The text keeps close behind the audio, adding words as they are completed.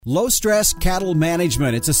Low-stress cattle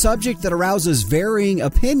management. It's a subject that arouses varying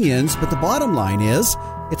opinions, but the bottom line is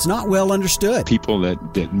it's not well understood. People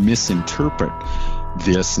that misinterpret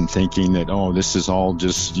this and thinking that, oh, this is all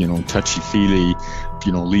just, touchy-feely,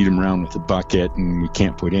 lead them around with a bucket and we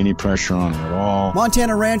can't put any pressure on them at all.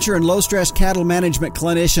 Montana rancher and low-stress cattle management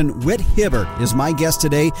clinician Whit Hibbard is my guest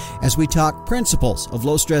today as we talk principles of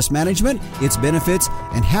low-stress management, its benefits,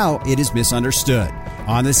 and how it is misunderstood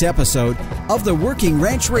on this episode of the Working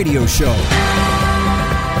Ranch Radio Show.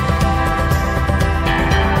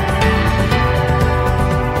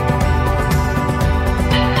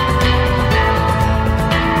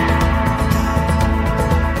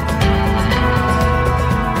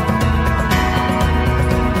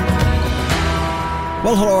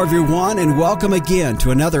 Well, hello everyone, and welcome again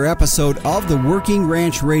to another episode of the Working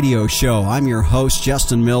Ranch Radio Show. I'm your host,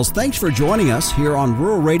 Justin Mills. Thanks for joining us here on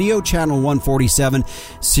Rural Radio, Channel 147,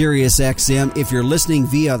 Sirius XM. If you're listening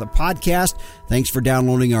via the podcast, thanks for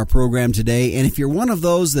downloading our program today. And if you're one of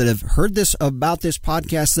those that have heard about this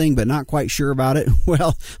podcast thing but not quite sure about it,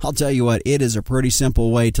 well, I'll tell you what, it is a pretty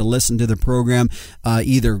simple way to listen to the program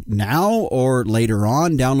either now or later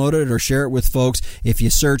on. Download it or share it with folks. If you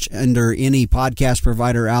search under any podcast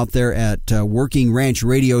provider out there at Working Ranch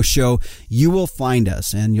Radio Show, you will find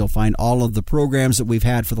us, and you'll find all of the programs that we've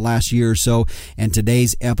had for the last year or so, and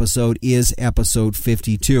today's episode is episode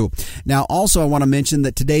 52. Now, also, I want to mention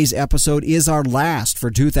that today's episode is our last for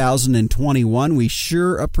 2021. We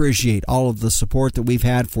sure appreciate all of the support that we've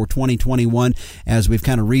had for 2021 as we've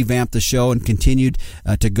kind of revamped the show and continued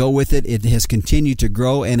to go with it. It has continued to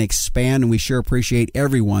grow and expand, and we sure appreciate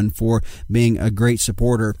everyone for being a great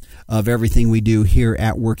supporter of everything we do here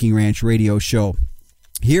at Working Ranch Radio Show.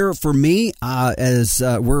 Here for me, as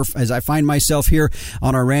I find myself here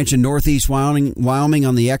on our ranch in Northeast Wyoming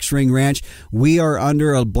on the X-Ring Ranch, we are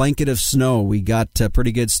under a blanket of snow. We got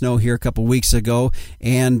pretty good snow here a couple weeks ago,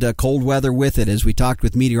 and cold weather with it. As we talked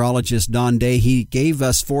with meteorologist Don Day, he gave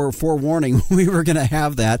us forewarning we were going to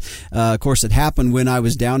have that. Of course, it happened when I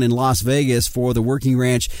was down in Las Vegas for the Working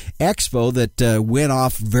Ranch Expo that went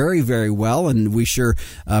off very, very well, and we sure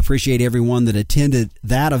appreciate everyone that attended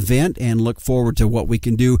that event and look forward to what we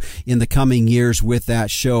can do in the coming years with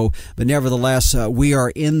that show. But nevertheless, we are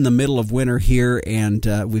in the middle of winter here, and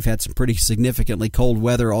we've had some pretty significantly cold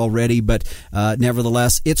weather already, but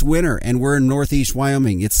nevertheless, it's winter, and we're in Northeast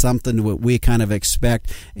Wyoming. It's something that we kind of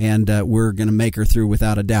expect, and we're going to make her through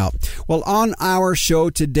without a doubt. Well, on our show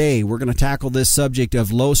today, we're going to tackle this subject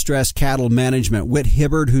of low-stress cattle management. Whit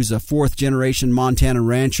Hibbard, who's a fourth-generation Montana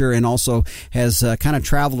rancher and also has kind of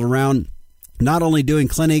traveled around not only doing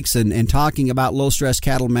clinics and talking about low-stress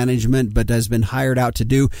cattle management, but has been hired out to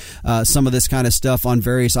do some of this kind of stuff on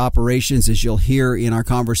various operations, as you'll hear in our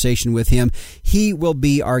conversation with him. He will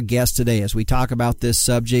be our guest today as we talk about this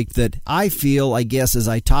subject that I feel, I guess, as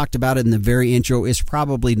I talked about it in the very intro, is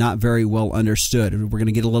probably not very well understood. We're going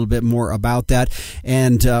to get a little bit more about that.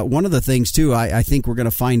 And one of the things, too, I think we're going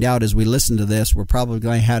to find out as we listen to this, we're probably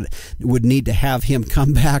going to would need to have him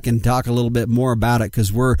come back and talk a little bit more about it,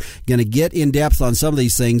 because we're going to get in depth on some of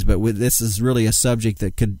these things, but this is really a subject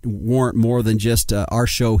that could warrant more than just our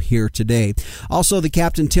show here today. Also, the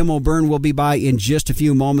Captain Tim O'Byrne will be by in just a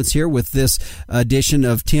few moments here with this edition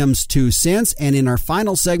of Tim's 2 Cents, and in our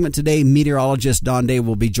final segment today, meteorologist Don Day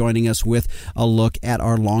will be joining us with a look at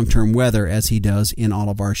our long-term weather, as he does in all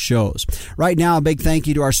of our shows. Right now, a big thank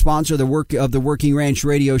you to our sponsor, the Working Ranch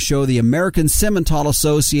Radio Show, the American Simmental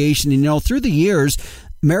Association. Through the years,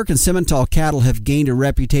 American Simmental cattle have gained a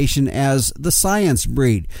reputation as the science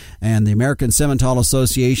breed, and the American Simmental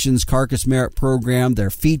Association's Carcass Merit Program,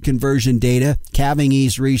 their feed conversion data, calving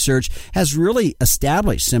ease research has really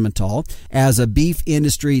established Simmental as a beef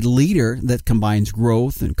industry leader that combines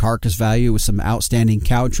growth and carcass value with some outstanding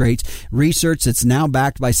cow traits. Research that's now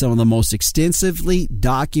backed by some of the most extensively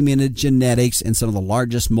documented genetics and some of the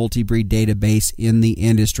largest multi-breed database in the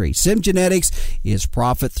industry. SimGenetics is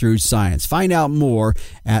profit through science. Find out more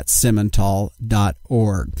at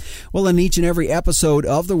simmental.org. Well, in each and every episode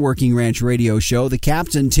of the Working Ranch Radio Show, the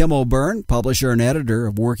Captain Tim O'Byrne, publisher and editor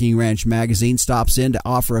of Working Ranch Magazine, stops in to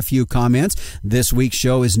offer a few comments. This week's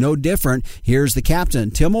show is no different. Here's the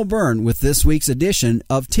Captain Tim O'Byrne with this week's edition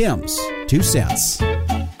of Tim's 2 Cents.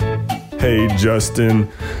 Hey, Justin.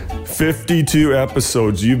 52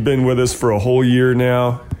 episodes. You've been with us for a whole year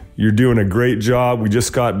now. You're doing a great job. We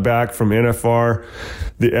just got back from NFR,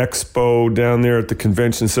 the expo down there at the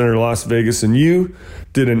Convention Center in Las Vegas, and you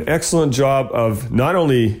did an excellent job of not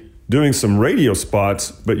only doing some radio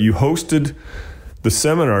spots, but you hosted the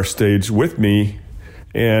seminar stage with me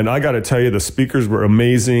And I got to tell you, the speakers were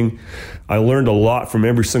amazing. I learned a lot from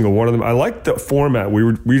every single one of them. I liked the format. We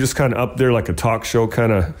were just kind of up there like a talk show,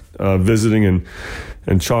 kind of visiting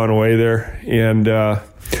and chawing away there. And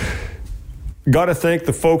got to thank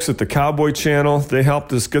the folks at the Cowboy Channel. They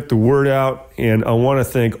helped us get the word out. And I want to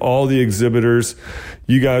thank all the exhibitors.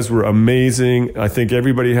 You guys were amazing. I think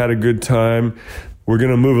everybody had a good time. We're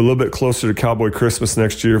going to move a little bit closer to Cowboy Christmas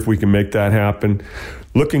next year if we can make that happen.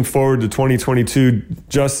 Looking forward to 2022.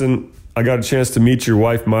 Justin, I got a chance to meet your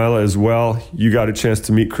wife, Mila, as well. You got a chance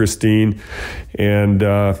to meet Christine. And,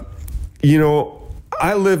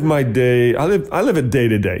 I live my day. I live it day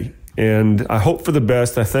to day. And I hope for the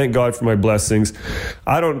best. I thank God for my blessings.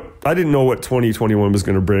 I didn't know what 2021 was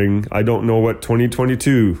going to bring. I don't know what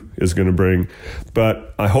 2022 is going to bring.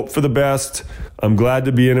 But I hope for the best. I'm glad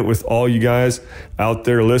to be in it with all you guys out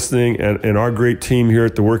there listening and our great team here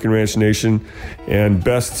at the Working Ranch Nation. And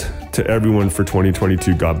best to everyone for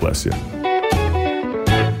 2022. God bless you.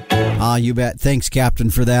 You bet. Thanks, Captain,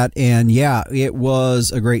 for that. And yeah, it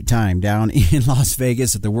was a great time down in Las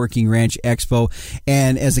Vegas at the Working Ranch Expo.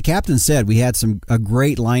 And as the Captain said, we had a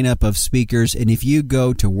great lineup of speakers. And if you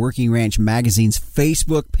go to Working Ranch Magazine's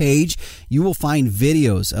Facebook page, you will find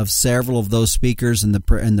videos of several of those speakers and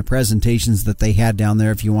the presentations that they had down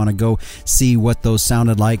there if you want to go see what those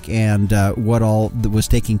sounded like and what all was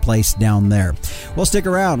taking place down there. Well, stick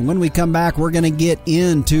around. When we come back, we're going to get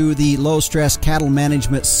into the low-stress cattle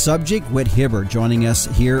management subject. Whit Hibbert joining us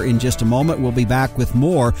here in just a moment. We'll be back with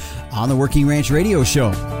more on the Working Ranch Radio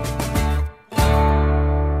Show.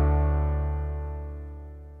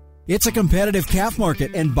 It's a competitive calf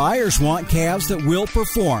market, and buyers want calves that will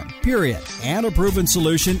perform, period. And a proven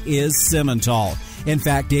solution is Simmental. In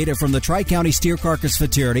fact, data from the Tri-County Steer Carcass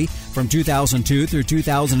Futurity from 2002 through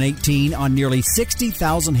 2018 on nearly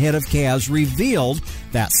 60,000 head of calves revealed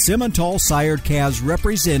that Simmental sired calves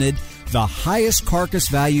represented the highest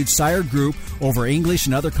carcass-valued sire group over English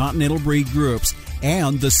and other continental breed groups.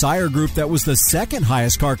 And the sire group that was the second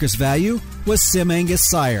highest carcass value was Sim Angus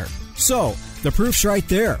sire. So, the proof's right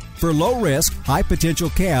there. For low-risk, high-potential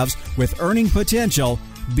calves with earning potential,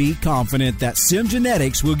 be confident that Sim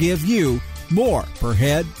Genetics will give you more per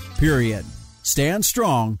head, period. Stand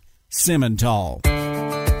strong, Simmental.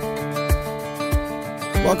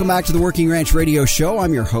 Welcome back to the Working Ranch Radio Show.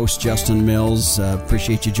 I'm your host, Justin Mills.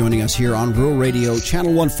 Appreciate you joining us here on Rural Radio,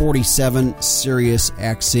 Channel 147, Sirius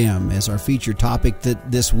XM. As our featured topic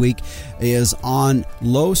this week is on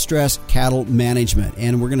low-stress cattle management.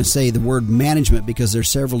 And we're going to say the word management because there's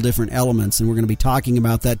several different elements, and we're going to be talking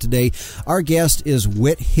about that today. Our guest is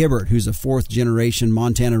Whit Hibbert, who's a fourth-generation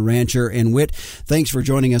Montana rancher. And Whit, thanks for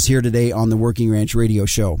joining us here today on the Working Ranch Radio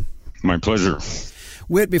Show. My pleasure.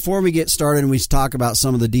 Whit, before we get started and we talk about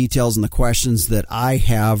some of the details and the questions that I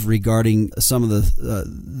have regarding some of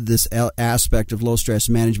this aspect of low-stress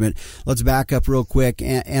management, let's back up real quick.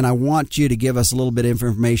 And I want you to give us a little bit of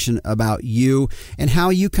information about you and how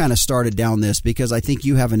you kind of started down this, because I think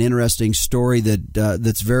you have an interesting story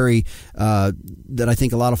that's very that I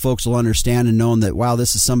think a lot of folks will understand and know that, wow,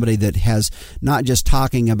 this is somebody that has not just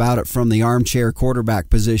talking about it from the armchair quarterback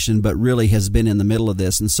position, but really has been in the middle of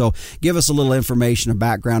this. And so give us a little information, a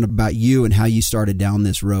background about you and how you started down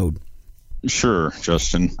this road. Sure,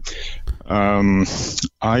 Justin.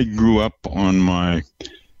 I grew up on my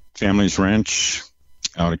family's ranch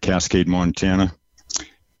out of Cascade, Montana.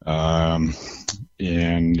 And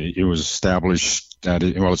it was established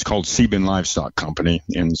it's called Seaman Livestock Company.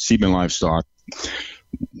 And Seaman Livestock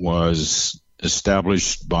was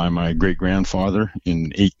established by my great-grandfather in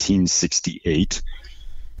 1868.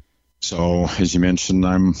 So, as you mentioned,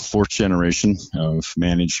 I'm fourth generation of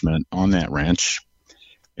management on that ranch,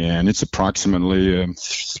 and it's approximately a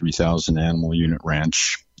 3,000 animal unit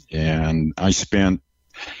ranch. And I spent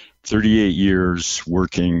 38 years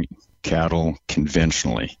working cattle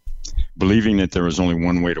conventionally, believing that there was only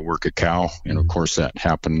one way to work a cow, and of course that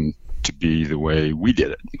happened to be the way we did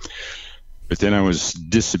it. But then I was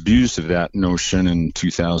disabused of that notion in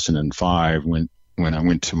 2005 when I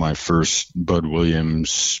went to my first Bud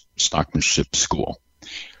Williams stockmanship school,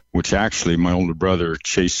 which actually my older brother,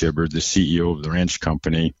 Chase Hibbert, the CEO of the ranch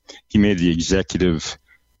company, he made the executive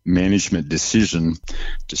management decision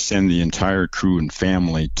to send the entire crew and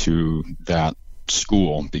family to that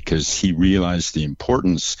school because he realized the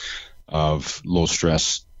importance of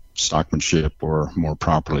low-stress stockmanship, or more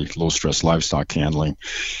properly, low-stress livestock handling,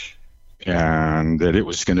 and that it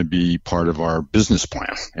was going to be part of our business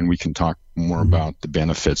plan. And we can talk more about the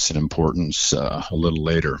benefits and importance a little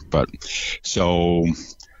later. But so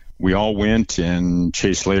we all went, and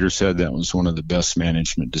Chase later said that was one of the best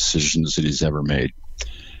management decisions that he's ever made.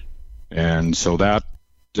 And so that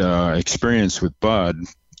experience with Bud,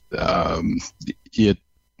 it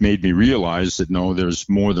made me realize that no, there's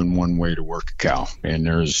more than one way to work a cow, and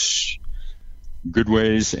there's good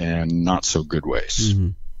ways and not so good ways.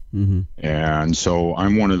 And so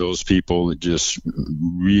I'm one of those people that just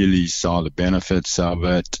really saw the benefits of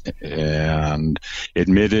it and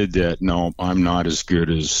admitted that no, I'm not as good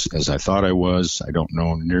as I thought I was. I don't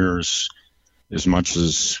know near as much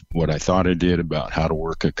as what I thought I did about how to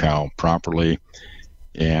work a cow properly.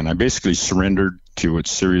 And I basically surrendered to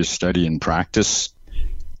its serious study and practice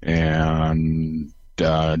and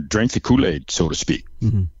drank the Kool-Aid, so to speak.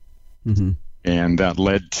 And that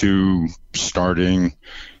led to starting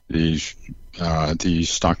the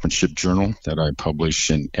Stockmanship Journal that I publish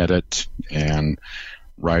and edit, and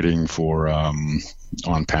writing for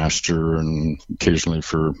On Pasture and occasionally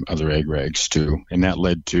for other ag rags too. And that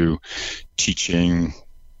led to teaching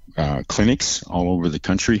clinics all over the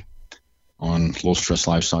country on low-stress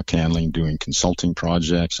livestock handling, doing consulting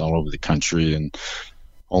projects all over the country, and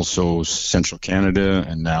also central Canada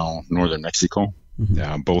and now northern Mexico,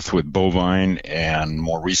 both with bovine and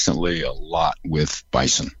more recently a lot with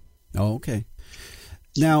bison. Oh, okay.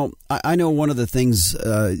 Now, I know one of the things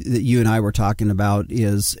that you and I were talking about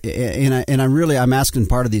is, I'm asking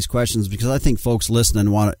part of these questions because I think folks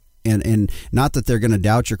listening want to, and not that they're going to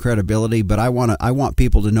doubt your credibility, but I want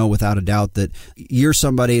people to know without a doubt that you're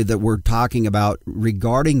somebody that we're talking about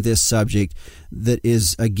regarding this subject that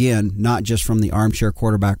is, again, not just from the armchair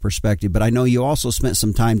quarterback perspective, but I know you also spent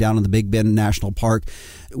some time down in the Big Bend National Park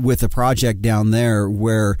with a project down there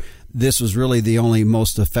where this was really the only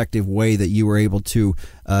most effective way that you were able to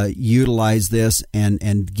utilize this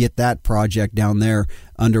and get that project down there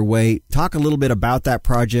underway. Talk a little bit about that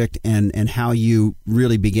project and how you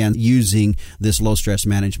really began using this low stress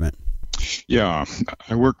management. Yeah,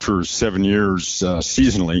 I worked for 7 years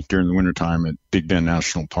seasonally during the wintertime at Big Bend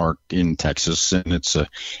National Park in Texas, and it's a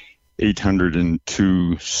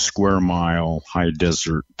 802 square mile high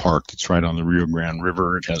desert park that's right on the Rio Grande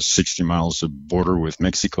River. It has 60 miles of border with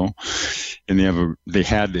Mexico, and they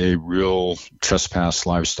had a real trespass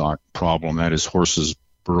livestock problem. That is horses,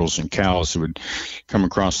 burros, and cows that would come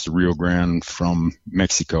across the Rio Grande from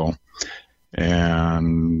Mexico.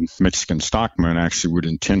 And Mexican stockmen actually would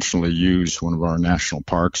intentionally use one of our national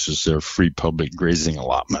parks as their free public grazing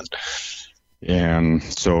allotment. And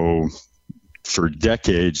so for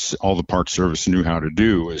decades, all the Park Service knew how to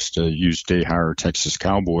do is to use day hire Texas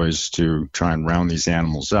cowboys to try and round these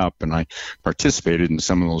animals up. And I participated in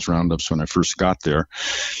some of those roundups when I first got there.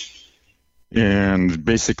 And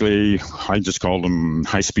basically, I just called them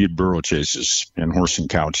high-speed burro chases and horse and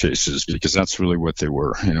cow chases because that's really what they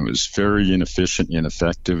were. And it was very inefficient,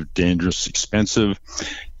 ineffective, dangerous, expensive.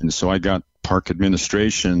 And so I got park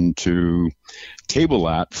administration to table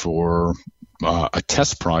that for a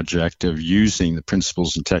test project of using the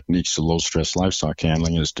principles and techniques of low-stress livestock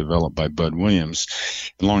handling as developed by Bud Williams.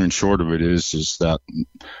 And long and short of it is that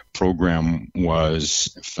program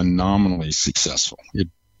was phenomenally successful.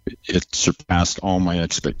 It surpassed all my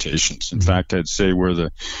expectations. In fact, I'd say where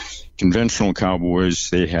the conventional cowboys,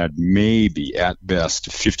 they had maybe at best a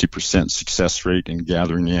 50% success rate in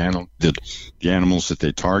gathering the animals that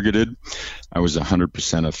they targeted. I was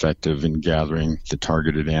 100% effective in gathering the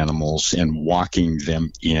targeted animals and walking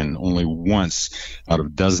them in. Only once out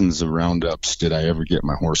of dozens of roundups did I ever get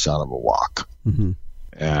my horse out of a walk.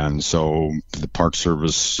 And so the Park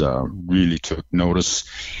Service really took notice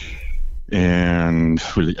and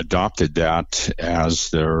really adopted that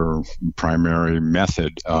as their primary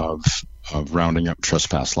method of rounding up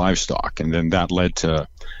trespass livestock. And then that led to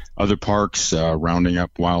other parks rounding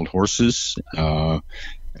up wild horses.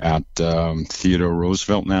 At Theodore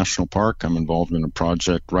Roosevelt National Park, I'm involved in a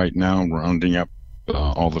project right now rounding up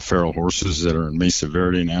all the feral horses that are in Mesa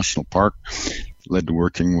Verde National Park. Led to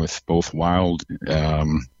working with both wild,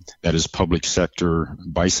 that is public sector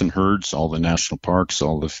bison herds, all the national parks,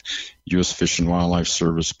 all the U.S. Fish and Wildlife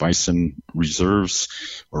Service bison reserves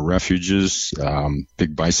or refuges,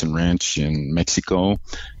 Big Bison Ranch in Mexico,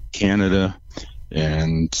 Canada.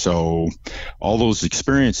 And so all those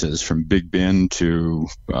experiences from Big Bend to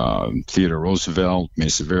Theodore Roosevelt,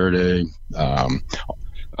 Mesa Verde,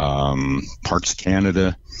 Parks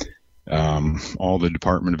Canada, all the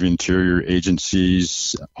Department of Interior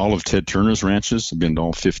agencies, all of Ted Turner's ranches. I've been to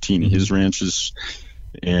all 15 of his ranches.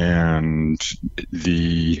 And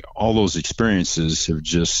all those experiences have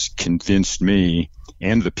just convinced me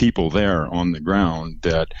and the people there on the ground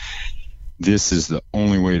that this is the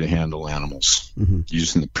only way to handle animals,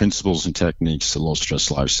 using the principles and techniques of low-stress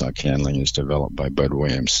livestock handling as developed by Bud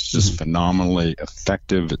Williams. It's just phenomenally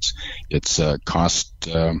effective. It's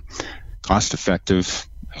cost-effective.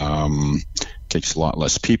 Takes a lot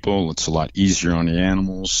less people. It's a lot easier on the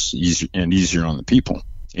animals, easier on the people,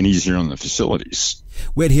 and easier on the facilities.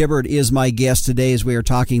 Whit Hibbard is my guest today as we are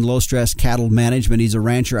talking low-stress cattle management. He's a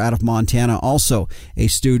rancher out of Montana, also a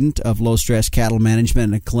student of low-stress cattle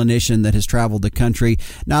management and a clinician that has traveled the country,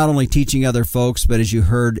 not only teaching other folks, but as you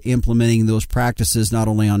heard, implementing those practices not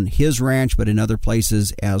only on his ranch, but in other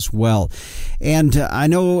places as well. And I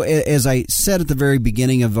know, as I said at the very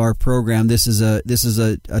beginning of our program, this is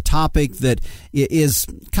a topic that is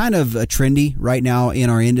kind of trendy right now in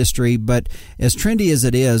our industry, but as trendy as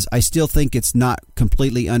it is, I still think it's not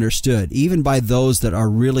completely understood, even by those that are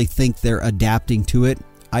really think they're adapting to it.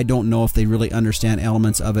 I don't know if they really understand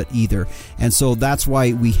elements of it either. And so that's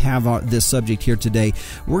why we have this subject here today.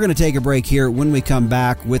 We're going to take a break here. When we come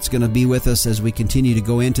back, Whit's going to be with us as we continue to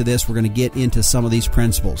go into this. We're going to get into some of these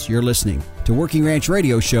principles. You're listening to Working Ranch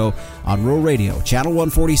Radio Show on Rural Radio, Channel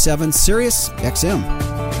 147, Sirius XM.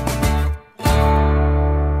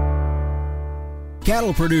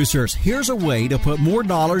 Cattle producers, here's a way to put more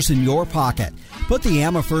dollars in your pocket. Put the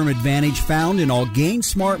Amaferm advantage found in all Gain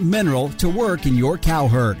Smart mineral to work in your cow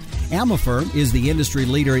herd. Amaferm is the industry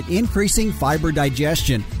leader in increasing fiber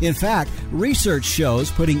digestion. In fact, research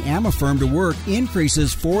shows putting Amaferm to work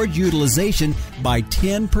increases forage utilization by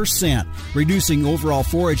 10%, reducing overall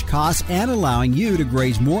forage costs and allowing you to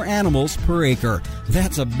graze more animals per acre.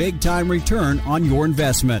 That's a big-time return on your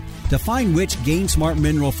investment. To find which Gain Smart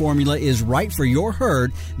mineral formula is right for your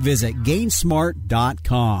herd, visit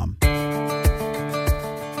Gainsmart.com.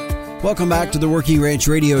 Welcome back to the Working Ranch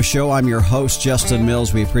Radio Show. I'm your host, Justin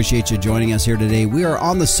Mills. We appreciate you joining us here today. We are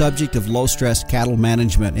on the subject of low-stress cattle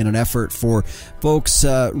management in an effort for folks,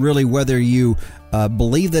 really, whether you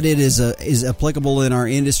believe that it is applicable in our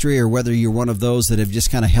industry, or whether you're one of those that have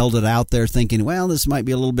just kind of held it out there thinking, well, this might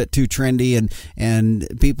be a little bit too trendy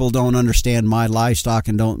and people don't understand my livestock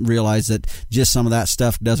and don't realize that just some of that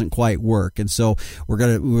stuff doesn't quite work. And so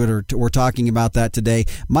we're talking about that today.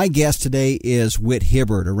 My guest today is Whit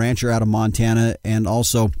Hibbard, a rancher out of Montana, and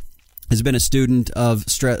also has been a student of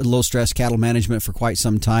low-stress cattle management for quite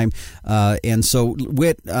some time. And so,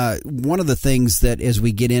 Whit, one of the things that as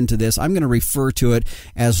we get into this, I'm going to refer to it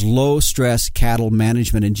as low-stress cattle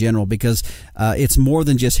management in general, because it's more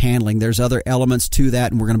than just handling. There's other elements to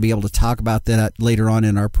that, and we're going to be able to talk about that later on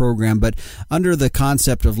in our program. But under the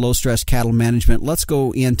concept of low-stress cattle management, let's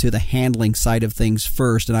go into the handling side of things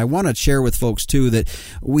first. And I want to share with folks, too, that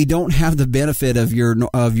we don't have the benefit of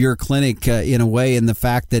your clinic in a way, in the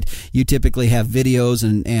fact that you typically have videos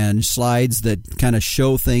and slides that kind of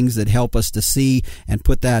show things that help us to see and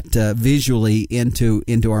put that visually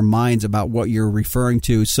into our minds about what you're referring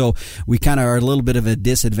to. So we kind of are a little bit of a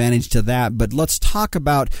disadvantage to that. But let's talk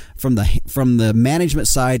about from the management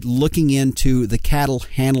side, looking into the cattle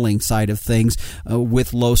handling side of things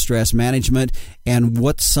with low stress management, and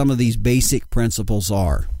what some of these basic principles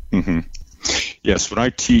are. Mm-hmm. Yes, when I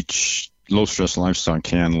teach low-stress livestock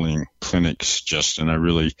handling clinics, Justin, I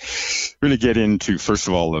really get into, first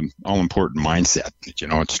of all, the all-important mindset. You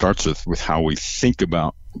know, it starts with how we think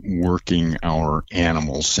about working our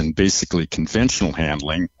animals, and basically conventional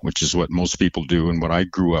handling, which is what most people do and what I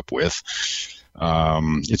grew up with.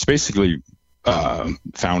 It's basically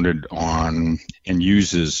founded on and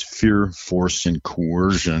uses fear, force, and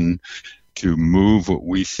coercion to move what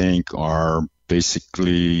we think are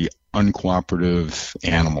basically uncooperative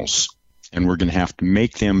animals. And we're going to have to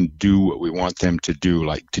make them do what we want them to do,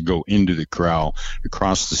 like to go into the corral,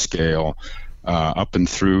 across the scale, up and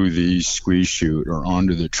through the squeeze chute, or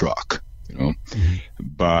onto the truck. You know,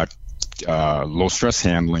 but low stress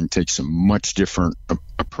handling takes a much different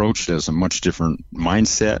approach. It has a much different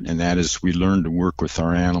mindset, and that is we learn to work with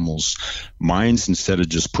our animals' minds instead of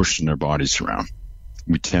just pushing their bodies around.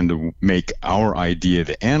 We tend to make our idea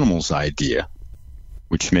the animal's idea,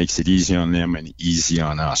 which makes it easy on them and easy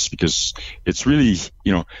on us, because it's really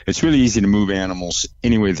easy to move animals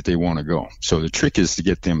any way that they want to go. So the trick is to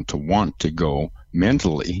get them to want to go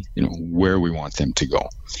mentally, where we want them to go.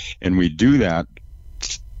 And we do that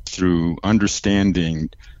through understanding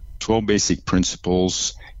 12 basic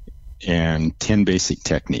principles and 10 basic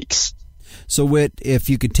techniques. So, Whit, if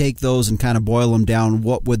you could take those and kind of boil them down,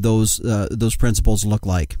 what would those principles look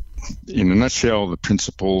like? In a nutshell, the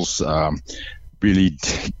principles really,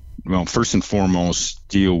 first and foremost,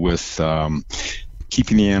 deal with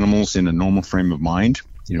keeping the animals in a normal frame of mind.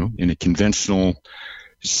 In a conventional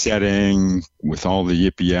setting with all the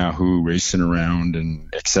yippee-yahoo racing around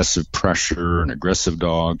and excessive pressure and aggressive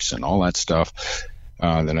dogs and all that stuff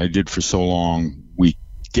that I did for so long, we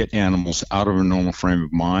get animals out of a normal frame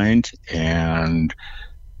of mind, and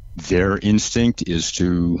their instinct is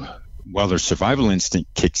to well, their survival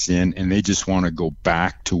instinct kicks in and they just want to go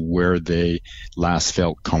back to where they last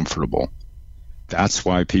felt comfortable. That's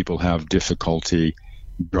why people have difficulty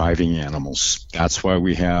driving animals. That's why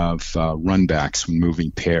we have runbacks when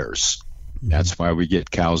moving pairs. That's why we get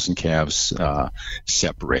cows and calves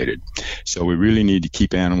separated. So we really need to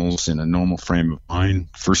keep animals in a normal frame of mind,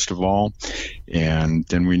 first of all, and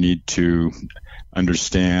then we need to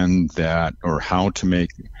understand that, or how to make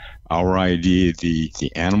our idea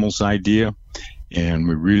the animal's idea,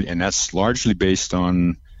 and that's largely based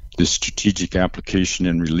on the strategic application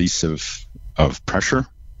and release of pressure.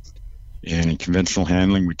 And in conventional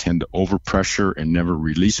handling, we tend to overpressure and never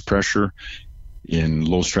release pressure. In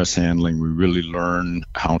low stress handling, we really learn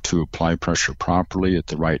how to apply pressure properly at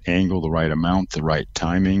the right angle, the right amount, the right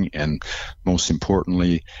timing, and most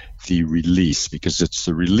importantly, the release, because it's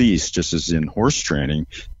the release, just as in horse training,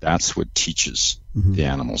 that's what teaches the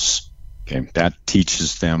animals. Okay, that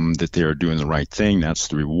teaches them that they are doing the right thing. That's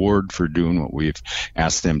the reward for doing what we've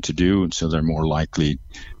asked them to do, and so they're more likely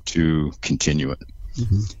to continue it.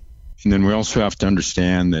 And then we also have to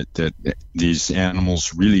understand that these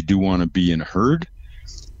animals really do want to be in a herd.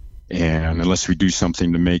 And unless we do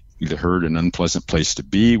something to make the herd an unpleasant place to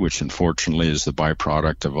be, which unfortunately is the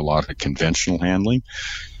byproduct of a lot of conventional handling,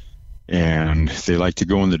 and they like to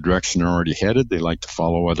go in the direction they're already headed. They like to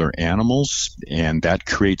follow other animals, and that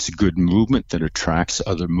creates good movement that attracts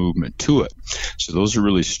other movement to it. So those are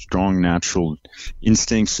really strong natural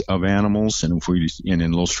instincts of animals, and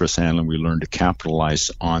in low stress handling, we learn to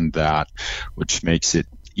capitalize on that, which makes it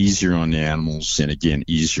easier on the animals and again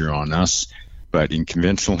easier on us. But in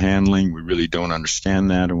conventional handling, we really don't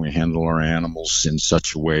understand that, and we handle our animals in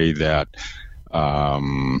such a way that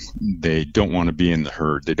they don't want to be in the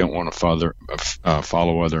herd. They don't want to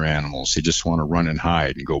follow other animals. They just want to run and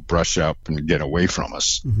hide and go brush up and get away from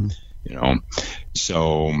us. You know,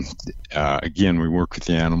 so again, we work with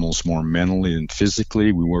the animals more mentally than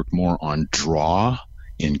physically. We work more on draw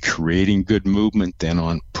in creating good movement than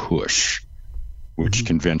on push, which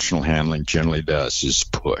conventional handling generally does, is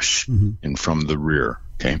push and from the rear.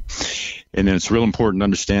 Okay. And then it's real important to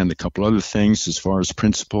understand a couple other things as far as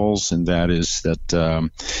principles, and that is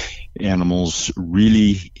that animals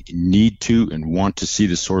really need to and want to see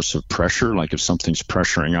the source of pressure. Like if something's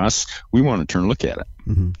pressuring us, we want to turn and look at it.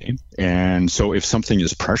 Okay? And so if something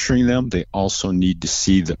is pressuring them, they also need to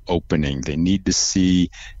see the opening. They need to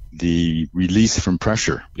see the release from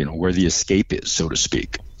pressure, where the escape is, so to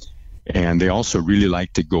speak. And they also really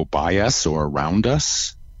like to go by us or around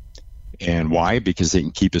us. And why? Because they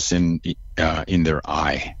can keep us in their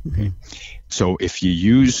eye. Okay? So if you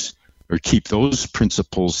use or keep those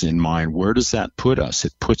principles in mind, where does that put us?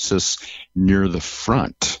 It puts us near the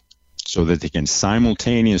front so that they can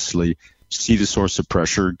simultaneously see the source of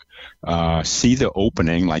pressure, see the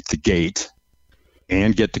opening like the gate,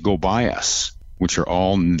 and get to go by us, which are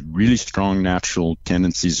all really strong natural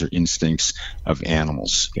tendencies or instincts of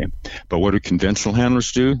animals. Okay? But what do conventional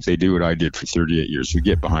handlers do? They do what I did for 38 years. We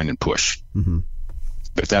get behind and push.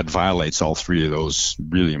 But that violates all three of those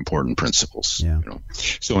really important principles.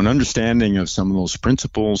 So an understanding of some of those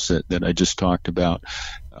principles that I just talked about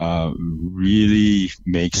really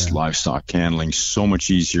makes livestock handling so much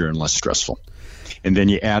easier and less stressful. And then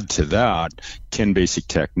you add to that 10 basic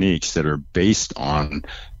techniques that are based on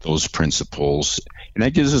those principles, and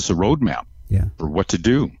that gives us a roadmap for what to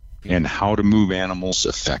do and how to move animals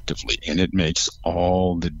effectively, and it makes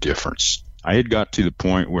all the difference. I had got to the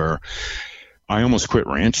point where I almost quit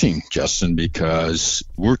ranching, Justin, because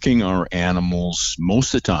working our animals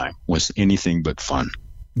most of the time was anything but fun.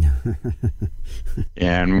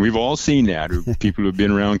 And we've all seen that. People who've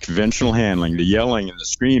been around conventional handling, the yelling and the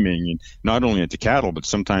screaming, and not only at the cattle, but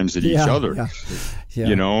sometimes at each other.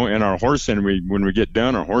 And our horse, and when we get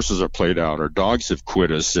done, our horses are played out. Our dogs have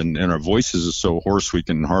quit us, and our voices are so hoarse we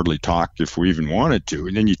can hardly talk if we even wanted to.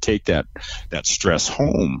 And then you take that stress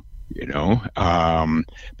home.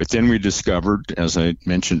 But then we discovered, as I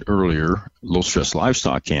mentioned earlier, low stress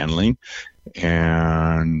livestock handling,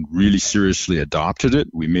 and really seriously adopted it.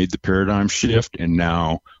 We made the paradigm shift, and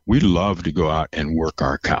now we love to go out and work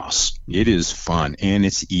our cows. It is fun and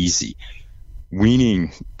it's easy.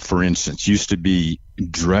 Weaning, for instance, used to be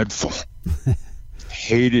dreadful.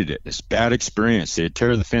 Hated it. It's a bad experience. They'd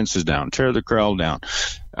tear the fences down, tear the corral down,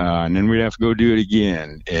 and then we'd have to go do it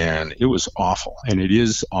again. And it was awful. And it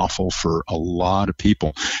is awful for a lot of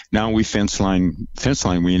people. Now we fence line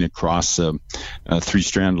wean across a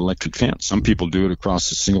 3-strand electric fence. Some people do it across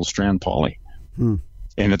a single-strand poly. And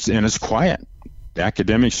it's quiet. The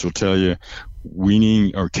academics will tell you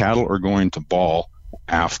weaning or cattle are going to ball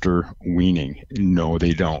after weaning. No,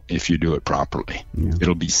 they don't if you do it properly. Yeah.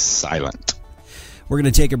 It'll be silent. We're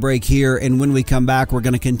going to take a break here, and when we come back, we're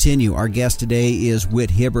going to continue. Our guest today is Whit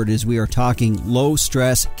Hibbard as we are talking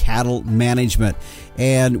low-stress cattle management.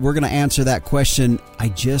 And we're going to answer that question, I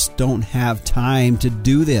just don't have time to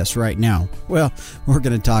do this right now. Well, we're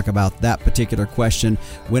going to talk about that particular question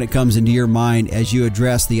when it comes into your mind as you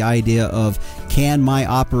address the idea of, can my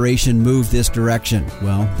operation move this direction?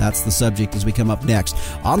 Well, that's the subject as we come up next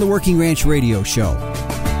on the Working Ranch Radio Show.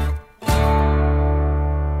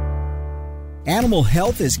 Animal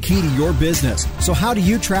health is key to your business. So how do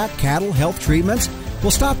you track cattle health treatments?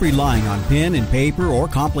 Well, stop relying on pen and paper or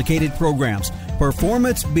complicated programs.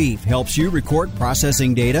 Performance Beef helps you record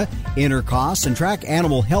processing data, enter costs, and track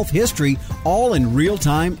animal health history all in real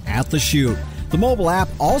time at the chute. The mobile app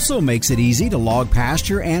also makes it easy to log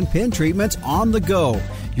pasture and pen treatments on the go.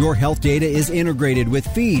 Your health data is integrated with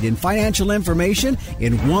feed and financial information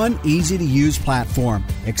in one easy-to-use platform,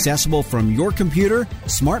 accessible from your computer,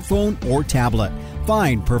 smartphone, or tablet.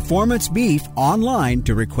 Find Performance Beef online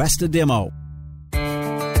to request a demo.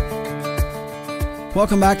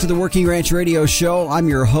 Welcome back to the Working Ranch Radio Show. I'm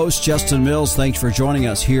your host, Justin Mills. Thanks for joining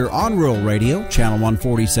us here on Rural Radio, Channel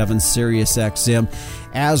 147, Sirius XM.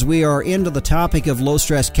 As we are into the topic of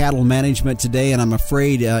low-stress cattle management today, and I'm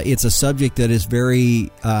afraid it's a subject that is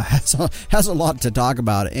very has a lot to talk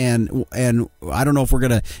about, and I don't know if we're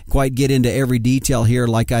going to quite get into every detail here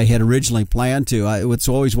like I had originally planned to. It's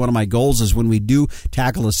always one of my goals is when we do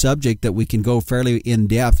tackle a subject that we can go fairly in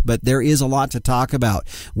depth, but there is a lot to talk about.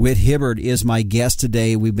 Whit Hibbard is my guest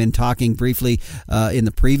today. We've been talking briefly in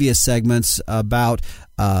the previous segments about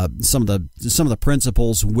some of the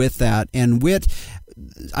principles with that, and Whit,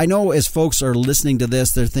 I know as folks are listening to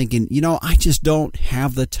this, they're thinking, I just don't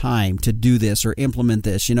have the time to do this or implement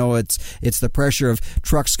this. It's the pressure of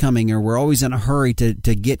trucks coming, or we're always in a hurry to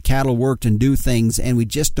get cattle worked and do things, and we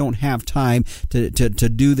just don't have time to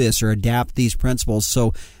do this or adapt these principles.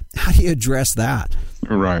 So how do you address that?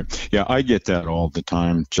 Right. Yeah, I get that all the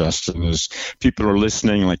time, Justin, is people are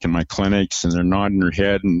listening, like in my clinics, and they're nodding their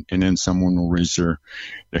head, and then someone will raise their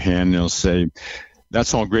hand and they'll say,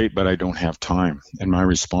 that's all great, but I don't have time. And my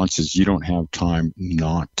response is, you don't have time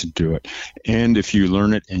not to do it. And if you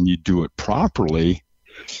learn it and you do it properly,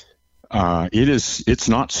 it's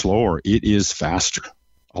not slower. It is faster,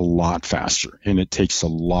 a lot faster, and it takes a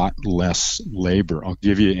lot less labor. I'll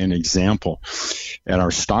give you an example. At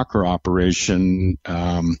our stocker operation,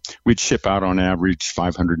 we'd ship out on average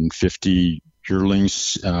 550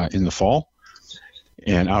 yearlings in the fall,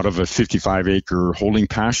 and out of a 55-acre holding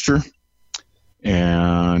pasture.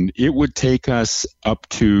 And it would take us up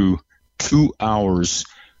to 2 hours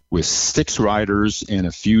with 6 riders and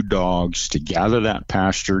a few dogs to gather that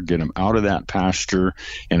pasture, get them out of that pasture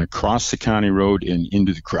and across the county road and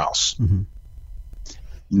into the corrals. Mm-hmm.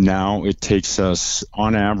 Now it takes us,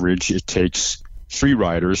 on average, it takes 3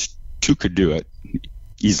 riders. 2 could do it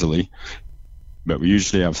easily, but we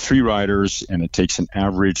usually have 3 riders, and it takes an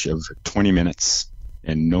average of 20 minutes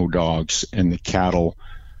and no dogs, and the cattle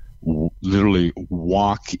literally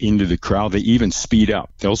walk into the corral. They even speed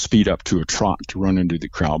up. They'll speed up to a trot to run into the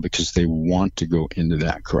corral because they want to go into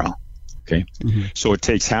that corral. Okay. Mm-hmm. So it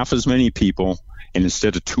takes half as many people, and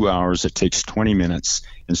instead of 2 hours, it takes 20 minutes.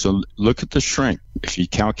 And so look at the shrink. If you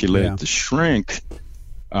calculate the shrink,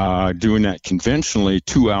 doing that conventionally,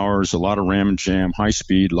 2 hours, a lot of ram and jam, high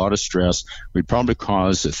speed, a lot of stress, would probably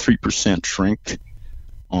cause a 3% shrink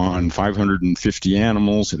on 550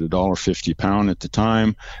 animals at $1.50 a pound at the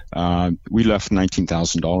time. We left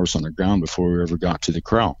 $19,000 on the ground before we ever got to the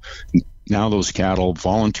corral. Now those cattle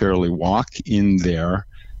voluntarily walk in there.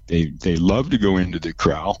 They love to go into the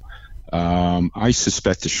corral. I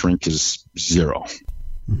suspect the shrink is 0.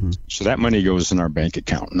 Mm-hmm. So that money goes in our bank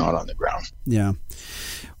account, not on the ground. Yeah.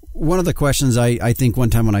 One of the questions I think one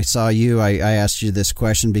time when I saw you, I asked you this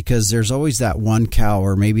question because there's always that one cow,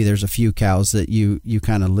 or maybe there's a few cows that you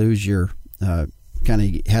kind of lose your kind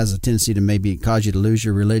of has a tendency to maybe cause you to lose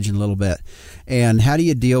your religion a little bit. And how do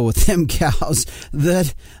you deal with them cows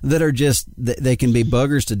that are just, they can be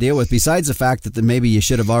buggers to deal with, besides the fact that maybe you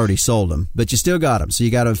should have already sold them, but you still got them, so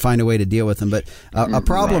you got to find a way to deal with them. But a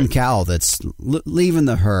problem cow that's leaving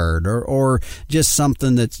the herd, or just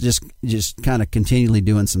something that's just kind of continually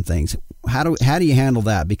doing some things, how do you handle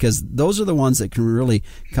that? Because those are the ones that can really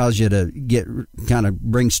cause you to get kind of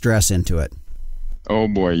bring stress into it. Oh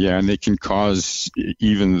boy, yeah, and they can cause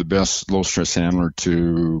even the best low-stress handler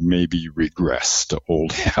to maybe regress to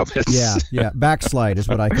old habits. Yeah, backslide is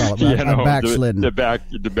what I call it. I'm backslidden.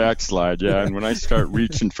 The backslide, yeah. And when I start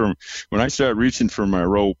reaching for my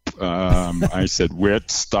rope, I said,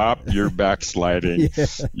 "Wit, stop! You're backsliding. Yeah.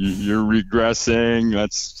 You're regressing.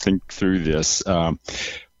 Let's think through this."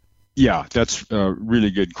 Yeah, that's a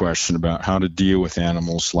really good question about how to deal with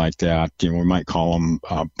animals like that. We might call them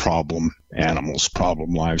problem animals,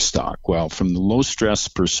 problem livestock. Well, from the low stress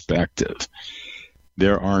perspective,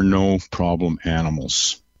 there are no problem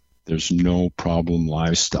animals. There's no problem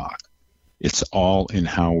livestock. It's all in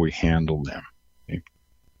how we handle them. Okay?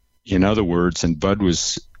 In other words, and Bud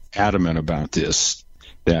was adamant about this,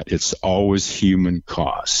 that it's always human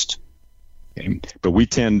caused. Okay. But we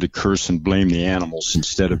tend to curse and blame the animals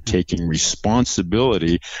instead of taking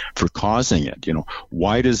responsibility for causing it.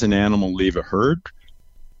 Why does an animal leave a herd?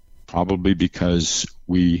 Probably because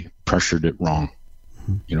we pressured it wrong.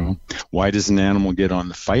 Why does an animal get on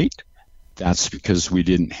the fight? That's because we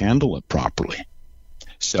didn't handle it properly.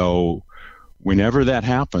 So whenever that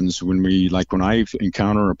happens, when I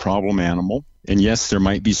encounter a problem animal, and yes, there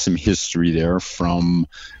might be some history there from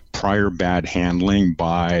prior bad handling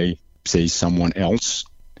by, say, someone else.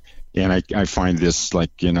 And I find this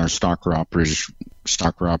like in our stocker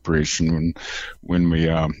operation when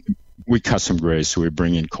we custom graze, so we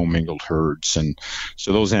bring in commingled herds, and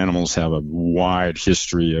so those animals have a wide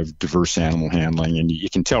history of diverse animal handling, and you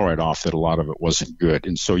can tell right off that a lot of it wasn't good.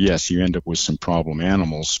 And so yes, you end up with some problem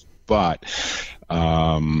animals, but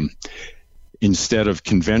instead of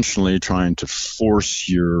conventionally trying to force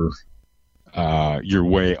your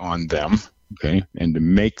way on them, okay, and to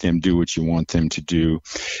make them do what you want them to do,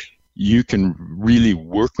 you can really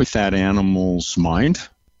work with that animal's mind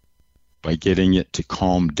by getting it to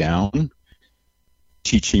calm down,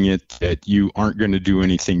 teaching it that you aren't going to do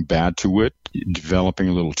anything bad to it, developing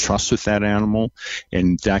a little trust with that animal.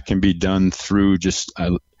 And that can be done through just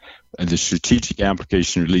the strategic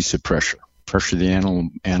application release of pressure. Pressure the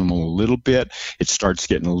animal a little bit. It starts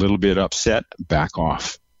getting a little bit upset, back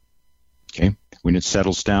off. Okay. When it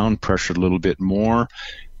settles down, pressure a little bit more,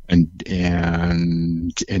 and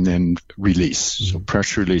then release. So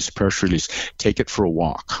pressure release. Take it for a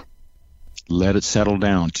walk. Let it settle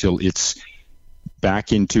down till it's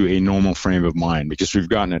back into a normal frame of mind, because we've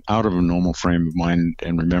gotten it out of a normal frame of mind.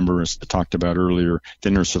 And remember, as I talked about earlier,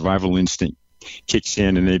 then their survival instinct kicks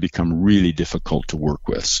in and they become really difficult to work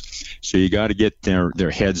with. So you got to get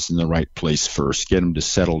their heads in the right place first. Get them to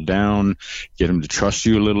settle down, get them to trust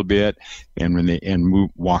you a little bit, and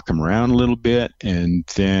walk them around a little bit, and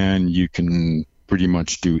then you can pretty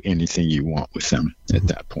much do anything you want with them at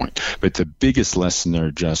that point. But the biggest lesson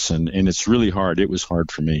there, Justin, and it's really hard, it was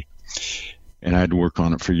hard for me, and I had to work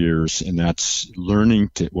on it for years, and that's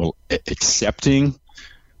accepting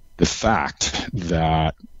the fact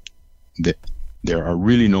that there are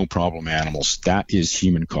really no problem animals. That is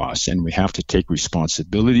human caused, and we have to take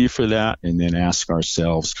responsibility for that, and then ask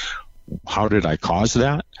ourselves, how did I cause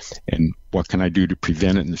that, and what can I do to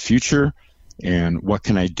prevent it in the future, and what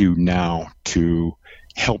can I do now to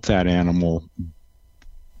help that animal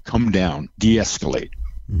come down, de-escalate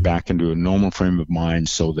back into a normal frame of mind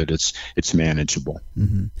so that it's manageable.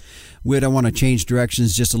 Mm-hmm. Whit, I want to change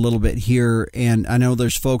directions just a little bit here, and I know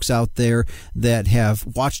there's folks out there that have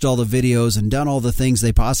watched all the videos and done all the things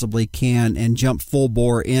they possibly can and jumped full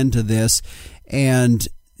bore into this, and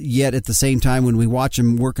yet at the same time when we watch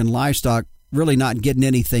them work in livestock, really not getting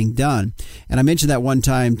anything done. And I mentioned that one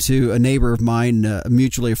time to a neighbor of mine,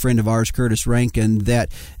 mutually a friend of ours, Curtis Rankin,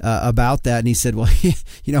 that about that, and he said, well,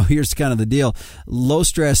 here's kind of the deal. Low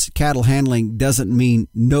stress cattle handling doesn't mean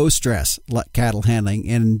no stress cattle handling.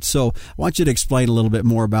 And so I want you to explain a little bit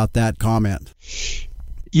more about that comment.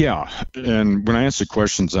 Yeah, and when I answer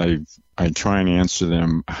questions, I try and answer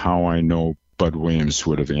them how I know Bud Williams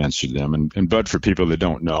would have answered them. And Bud, for people that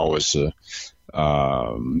don't know, is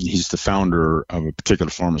he's the founder of a particular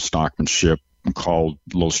form of stockmanship called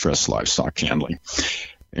low-stress livestock handling.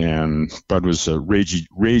 And Bud was a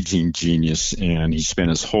raging genius, and he spent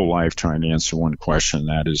his whole life trying to answer one question,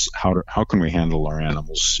 that is, how can we handle our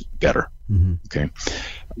animals better? Mm-hmm. Okay.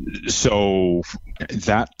 So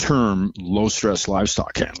that term, low-stress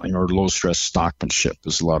livestock handling, or low-stress stockmanship,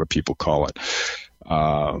 as a lot of people call it,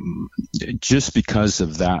 just because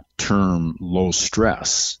of that term, low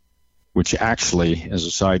stress, which actually, as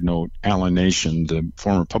a side note, Alan Nation, the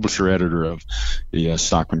former publisher editor of the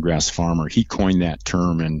Stockman Grass Farmer, he coined that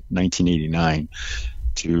term in 1989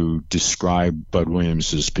 to describe Bud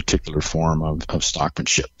Williams's particular form of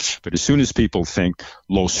stockmanship. But as soon as people think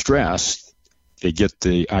low stress, they get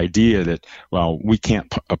the idea that, well, we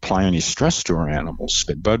can't apply any stress to our animals.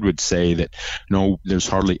 But Bud would say that, no, there's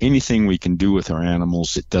hardly anything we can do with our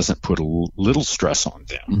animals that doesn't put a little stress on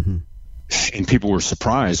them. Mm-hmm. And people were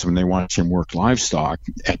surprised when they watched him work livestock.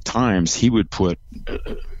 At times, he would put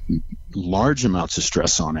large amounts of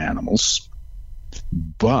stress on animals,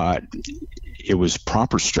 but it was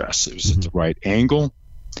proper stress. It was at the right angle.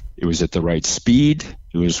 It was at the right speed.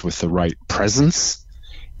 It was with the right presence.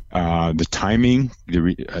 The timing, the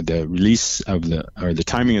release of the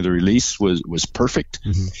timing of the release was perfect.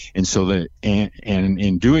 Mm-hmm. And so and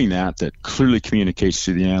in doing that clearly communicates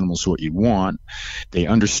to the animals what you want. They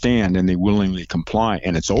understand and they willingly comply,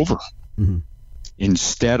 and it's over. Mm-hmm.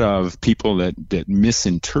 Instead of people that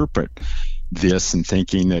misinterpret this and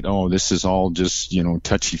thinking that, oh, this is all just,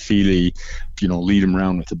 touchy-feely, lead them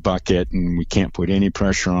around with a bucket and we can't put any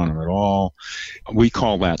pressure on them at all. We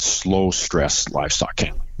call that slow stress livestock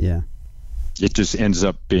handling. Yeah. It just ends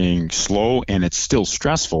up being slow, and it's still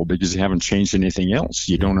stressful because you haven't changed anything else.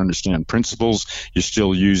 You don't understand principles. You're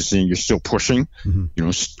still pushing. Mm-hmm.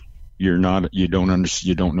 You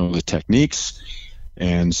don't know the techniques.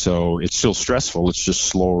 And so it's still stressful. It's just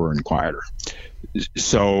slower and quieter.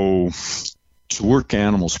 So to work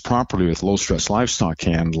animals properly with low stress livestock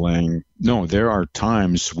handling, no, there are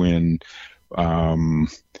times when,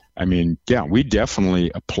 we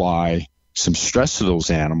definitely apply some stress to those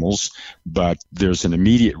animals, but there's an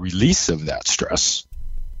immediate release of that stress.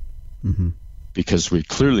 Mm-hmm. Because we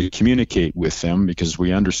clearly communicate with them, because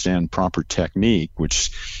we understand proper technique,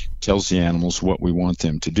 which tells the animals what we want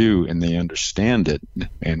them to do, and they understand it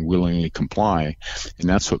and willingly comply, and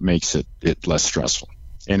that's what makes it less stressful.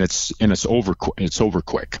 And it's over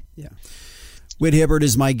quick. Yeah. Whit Hibbard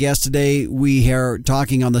is my guest today. We are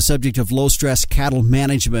talking on the subject of low-stress cattle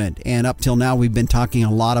management, and up till now we've been talking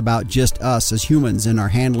a lot about just us as humans and our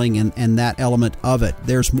handling and that element of it.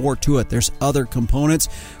 There's more to it. There's other components.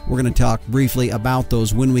 We're going to talk briefly about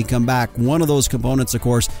those when we come back. One of those components, of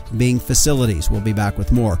course, being facilities. We'll be back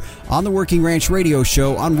with more on the Working Ranch Radio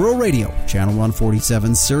Show on Rural Radio, Channel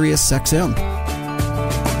 147, Sirius XM.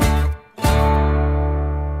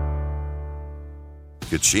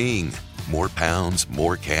 Ka-ching! More pounds,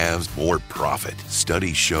 more calves, more profit.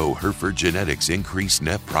 Studies show Hereford Genetics increased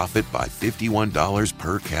net profit by $51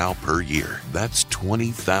 per cow per year. That's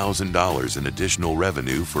 $20,000 in additional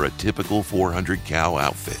revenue for a typical 400-cow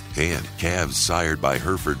outfit. And calves sired by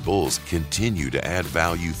Hereford bulls continue to add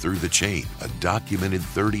value through the chain. A documented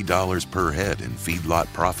 $30 per head in feedlot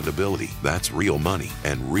profitability. That's real money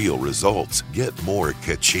and real results. Get more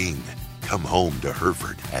ka-ching. Come home to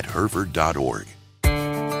Hereford at Hereford.org.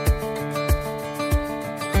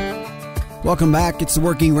 Welcome back. It's the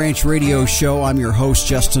Working Ranch Radio Show. I'm your host,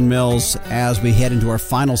 Justin Mills. As we head into our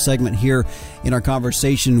final segment here in our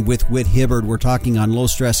conversation with Whit Hibbard, we're talking on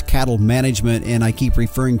low-stress cattle management, and I keep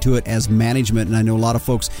referring to it as management, and I know a lot of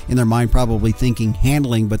folks in their mind probably thinking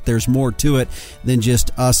handling, but there's more to it than just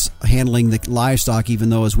us handling the livestock, even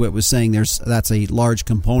though, as Whit was saying, that's a large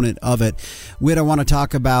component of it. Whit, I want to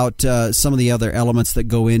talk about some of the other elements that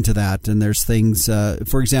go into that, and there's things,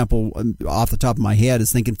 for example, off the top of my head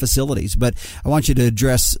is thinking facilities, but I want you to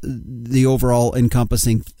address the overall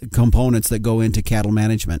encompassing components that go into cattle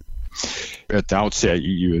management. At the outset,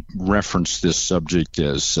 you had referenced this subject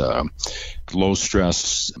as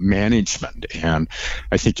low-stress management, and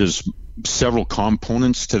I think there's several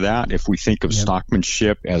components to that. If we think of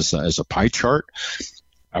stockmanship as a pie chart,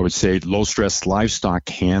 I would say low-stress livestock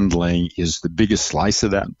handling is the biggest slice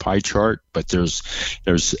of that pie chart, but there's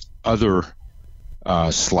other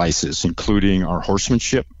slices, including our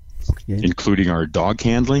horsemanship, including our dog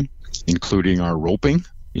handling, including our roping,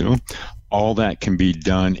 all that can be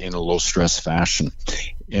done in a low stress fashion.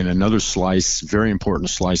 And another slice, very important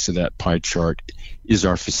slice of that pie chart, is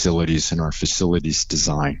our facilities and our facilities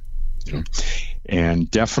design. And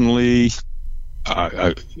definitely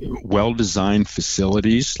well-designed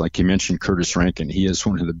facilities, like you mentioned Curtis Rankin, he has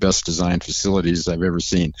one of the best designed facilities I've ever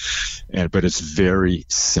seen, but it's very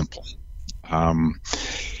simple.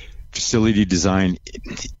 Facility design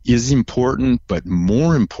is important, but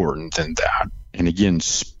more important than that, and again,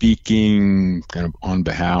 speaking kind of on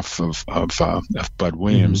behalf of Bud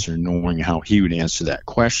Williams, or knowing how he would answer that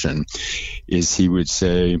question, is he would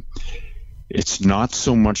say it's not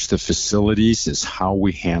so much the facilities as how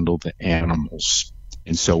we handle the animals.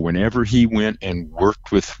 And so whenever he went and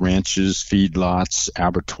worked with ranches, feedlots,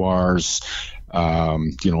 abattoirs,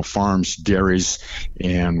 farms, dairies,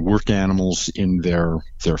 and work animals in their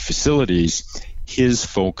facilities, his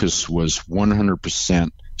focus was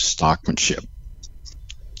 100% stockmanship.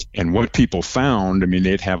 And what people found, I mean,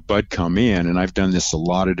 they'd have bud come in, and I've done this a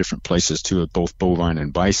lot of different places too, at both bovine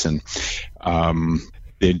and bison.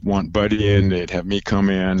 They'd want bud in, they'd have me come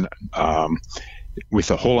in with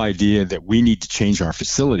the whole idea that we need to change our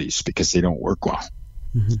facilities because they don't work well.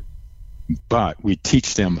 Mm-hmm. But we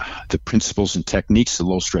teach them the principles and techniques of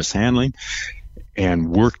low-stress handling and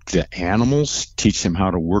work the animals, teach them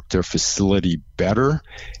how to work their facility better.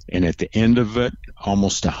 And at the end of it,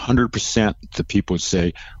 almost 100% the people would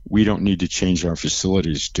say, we don't need to change our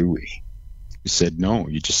facilities, do we? We said, no,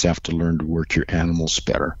 you just have to learn to work your animals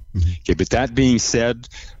better. Mm-hmm. Okay, but that being said,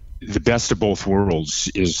 the best of both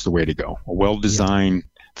worlds is the way to go. A well-designed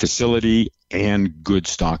facility and good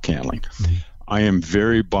stock handling. Mm-hmm. I am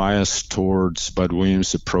very biased towards Bud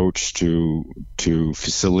Williams' approach to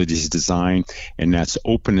facilities design, and that's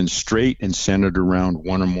open and straight and centered around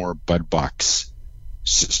one or more bud box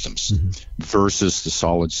systems versus the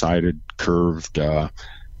solid-sided curved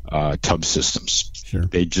tub systems. Sure.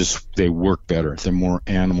 They work better. They're more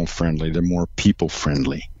animal friendly. They're more people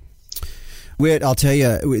friendly. Whit, I'll tell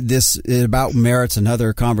you, this about merits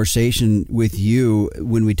another conversation with you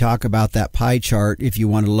when we talk about that pie chart, if you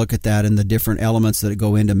want to look at that and the different elements that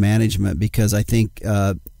go into management, because I think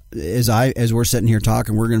as we're sitting here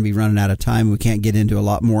talking, we're going to be running out of time. We can't get into a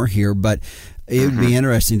lot more here, but it would be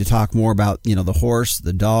interesting to talk more about, the horse,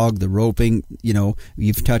 the dog, the roping.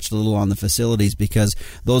 You've touched a little on the facilities, because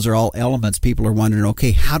those are all elements. People are wondering,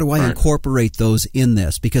 okay, how do I incorporate those in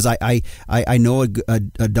this? Because I know a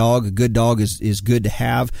good dog is good to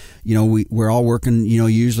have. We're all working,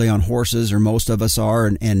 usually on horses, or most of us are,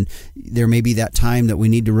 and there may be that time that we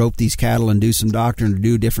need to rope these cattle and do some doctoring or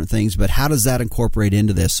do different things. But how does that incorporate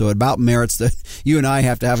into this? So about merits that you and I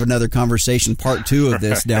have to have another conversation, part 2 of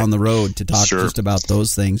this down the road, to talk just about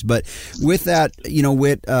those things. But with that,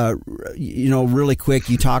 Whit, really quick,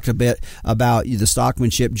 you talked a bit about the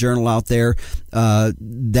Stockmanship Journal out there.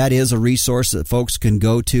 That is a resource that folks can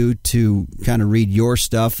go to kind of read your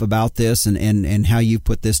stuff about this and how you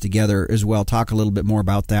put this together as well. Talk a little bit more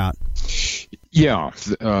about that. Yeah,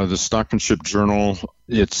 the Stockmanship Journal,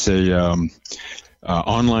 it's a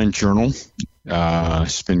online journal.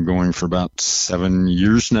 It's been going for about 7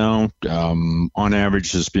 years now. On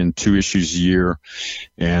average, has been 2 issues a year.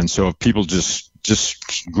 And so if people just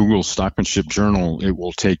Google Stockmanship Journal, it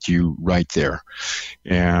will take you right there.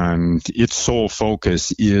 And its sole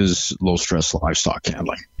focus is low-stress livestock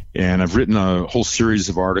handling. And I've written a whole series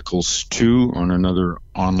of articles, too, on another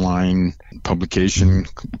online publication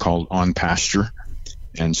called On Pasture.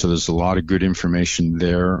 And so there's a lot of good information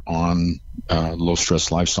there on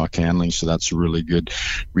low-stress livestock handling, so that's a really good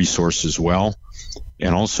resource as well.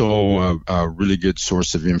 And also a really good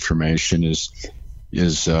source of information is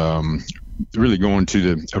really going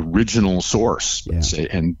to the original source,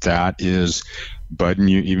 and that is Bud. And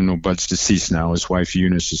even though Bud's deceased now, his wife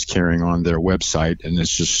Eunice is carrying on their website, and it's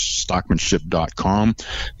just stockmanship.com.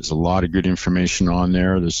 There's a lot of good information on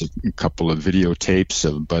there. There's a couple of videotapes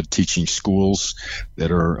of Bud teaching schools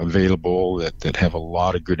that are available that have a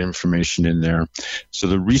lot of good information in there. So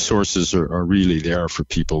the resources are really there for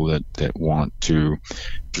people that want to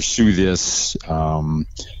pursue this.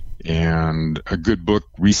 And a good book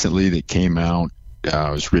recently that came out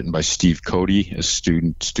was written by Steve Cody, a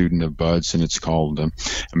student of Bud's, and it's called A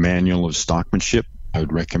Manual of Stockmanship. I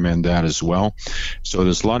would recommend that as well. So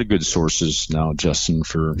there's a lot of good sources now, Justin,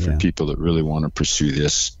 for people that really want to pursue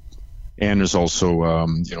this. And there's also,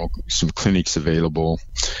 some clinics available.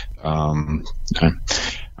 I'm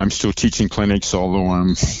still teaching clinics, although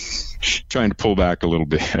I'm trying to pull back a little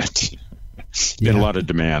bit. Been a lot of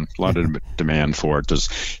demand for it. There's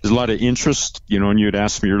a lot of interest, and you had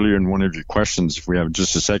asked me earlier in one of your questions, if we have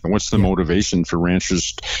just a second, what's the motivation for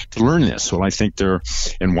ranchers to learn this? Well, I think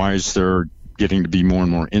why is there getting to be more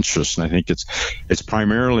and more interest? And I think it's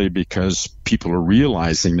primarily because people are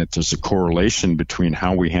realizing that there's a correlation between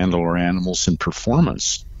how we handle our animals and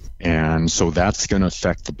performance. And so that's going to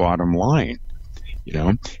affect the bottom line.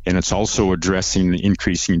 And it's also addressing the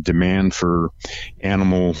increasing demand for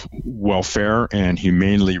animal welfare and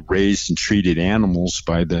humanely raised and treated animals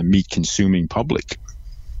by the meat-consuming public.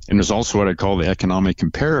 And there's also what I call the economic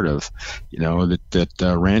imperative,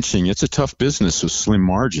 that ranching, it's a tough business with slim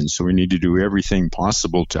margins, so we need to do everything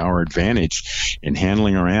possible to our advantage in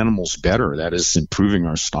handling our animals better. That is, improving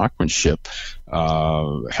our stockmanship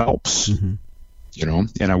helps.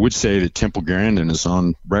 And I would say that Temple Grandin is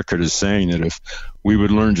on record as saying that if we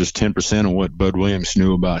would learn just 10% of what Bud Williams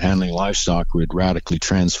knew about handling livestock, we'd radically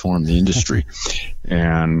transform the industry.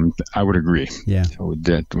 And I would agree. Yeah, I would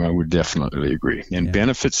definitely agree. And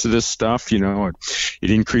benefits of this stuff, it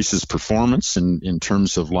increases performance in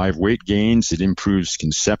terms of live weight gains. It improves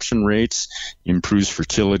conception rates, improves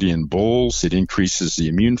fertility in bulls. It increases the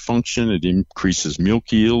immune function. It increases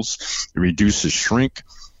milk yields. It reduces shrink.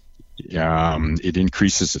 It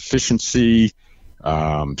increases efficiency,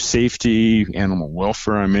 safety, animal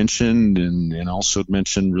welfare I mentioned, and also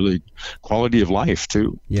mentioned really quality of life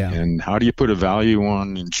too. Yeah. And how do you put a value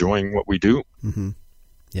on enjoying what we do? Mm-hmm.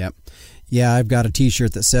 Yep. Yeah, I've got a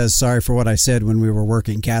T-shirt that says, "Sorry for what I said when we were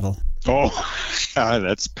working cattle." Oh,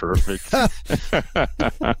 that's perfect. Well,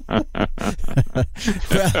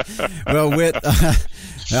 Whit,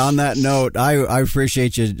 on that note, I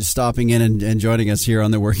appreciate you stopping in and joining us here on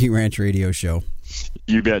the Working Ranch Radio Show.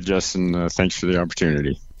 You bet, Justin. Thanks for the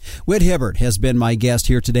opportunity. Whit Hibbert has been my guest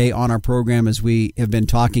here today on our program as we have been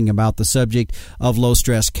talking about the subject of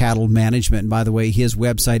low-stress cattle management. And by the way, his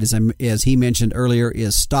website, as he mentioned earlier,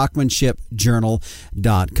 is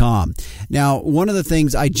stockmanshipjournal.com. Now, one of the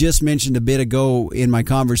things I just mentioned a bit ago in my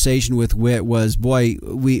conversation with Whit was, boy,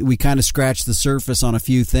 we kind of scratched the surface on a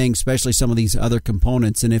few things, especially some of these other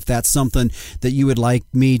components. And if that's something that you would like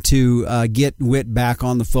me to get Whit back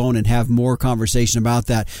on the phone and have more conversation about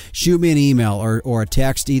that, shoot me an email or a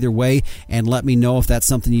text either way and let me know if that's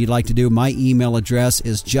something you'd like to do. My email address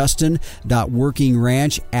is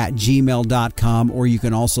justin.workingranch@gmail.com, or you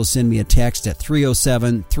can also send me a text at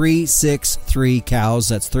 307-363-COWS.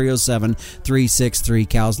 That's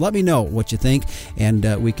 307-363-COWS. Let me know what you think,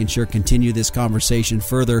 and we can sure continue this conversation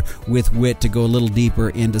further with Whit to go a little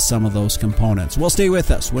deeper into some of those components. Well, stay with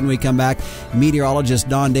us. When we come back, meteorologist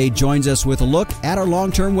Don Day joins us with a look at our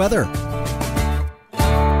long-term weather.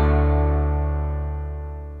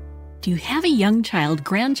 Do you have a young child,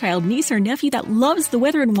 grandchild, niece, or nephew that loves the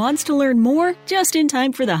weather and wants to learn more? Just in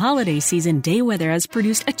time for the holiday season, Day Weather has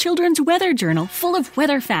produced a children's weather journal full of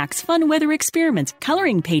weather facts, fun weather experiments,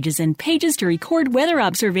 coloring pages, and pages to record weather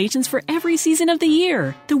observations for every season of the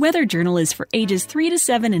year. The weather journal is for ages 3 to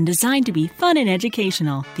 7 and designed to be fun and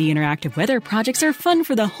educational. The interactive weather projects are fun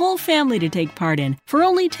for the whole family to take part in. For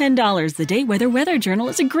only $10, the Day Weather Journal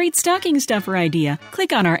is a great stocking stuffer idea.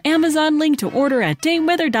 Click on our Amazon link to order at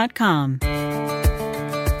dayweather.com. Welcome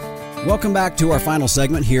back to our final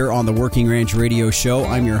segment here on the Working Ranch Radio Show.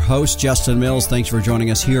 I'm your host, Justin Mills. Thanks for joining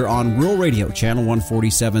us here on Rural Radio, Channel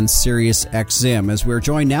 147, Sirius XM, as we're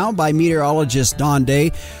joined now by meteorologist Don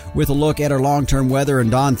Day with a look at our long-term weather. And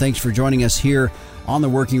Don, thanks for joining us here on the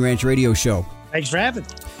Working Ranch Radio Show. Thanks for having me.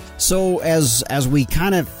 So as we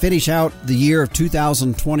kind of finish out the year of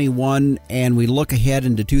 2021 and we look ahead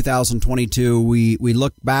into 2022, we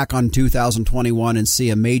look back on 2021 and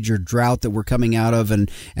see a major drought that we're coming out of,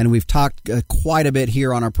 and we've talked quite a bit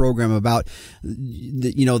here on our program about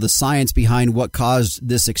the science behind what caused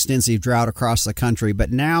this extensive drought across the country.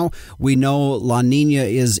 But now we know La Nina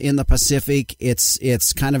is in the Pacific.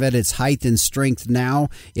 It's kind of at its height and strength now.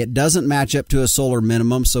 It doesn't match up to a solar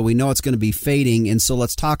minimum, so we know it's going to be fading. And so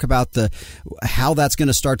let's talk about how that's going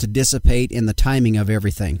to start to dissipate and the timing of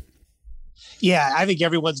everything. Yeah, I think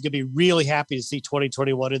everyone's going to be really happy to see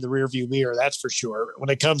 2021 in the rearview mirror. That's for sure when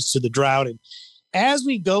it comes to the drought. And as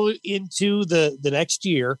we go into the next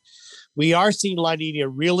year, we are seeing La Nina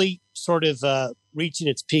really sort of reaching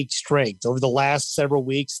its peak strength. Over the last several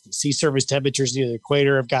weeks, the sea surface temperatures near the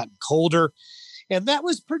equator have gotten colder, and that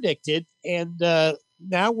was predicted. And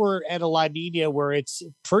now we're at a La Nina where it's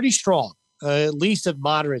pretty strong. At least of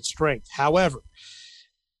moderate strength. However,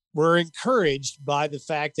 we're encouraged by the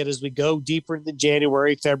fact that as we go deeper into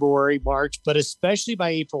January, February, March, but especially by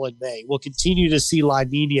April and May, we'll continue to see La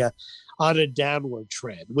Nina on a downward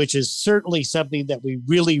trend, which is certainly something that we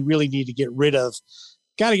really, really need to get rid of.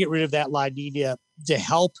 Got to get rid of that La Nina to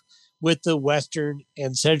help with the western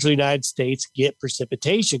and central United States get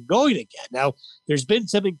precipitation going again. Now, there's been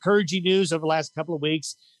some encouraging news over the last couple of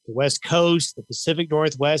weeks. The West Coast, the Pacific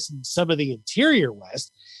Northwest, and some of the interior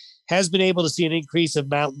West has been able to see an increase of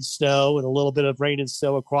mountain snow and a little bit of rain and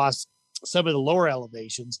snow across some of the lower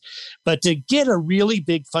elevations. But to get a really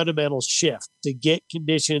big fundamental shift, to get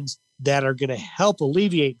conditions that are going to help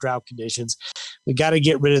alleviate drought conditions, we got to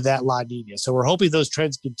get rid of that La Nina. So we're hoping those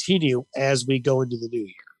trends continue as we go into the new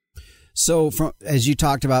year. So as you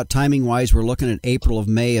talked about timing-wise, we're looking at April of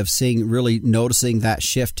May of noticing that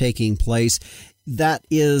shift taking place. That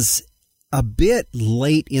is a bit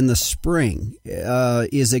late in the spring.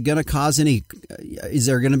 Is it going to cause is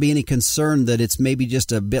there going to be any concern that it's maybe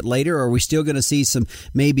just a bit later, or are we still going to see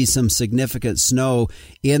maybe some significant snow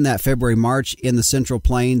in that February, March in the Central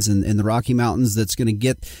Plains and the Rocky Mountains that's going to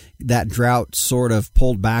get that drought sort of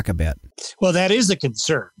pulled back a bit? Well, that is a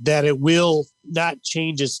concern, that it will not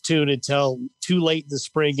change its tune until too late in the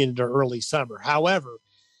spring into early summer. However,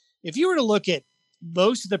 if you were to look at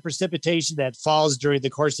most of the precipitation that falls during the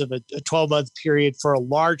course of a 12-month period for a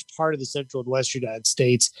large part of the central and western United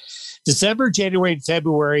States, December, January, and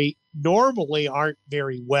February normally aren't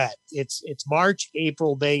very wet. It's March,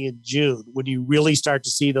 April, May, and June when you really start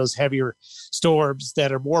to see those heavier storms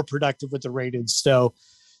that are more productive with the rain and snow.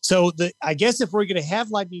 So I guess if we're going to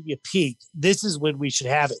have La Nina peak, this is when we should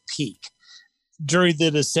have it peak, during the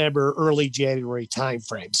December, early January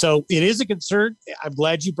timeframe. So it is a concern. I'm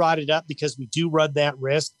glad you brought it up because we do run that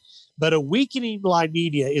risk. But a weakening La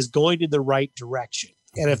Nina is going in the right direction.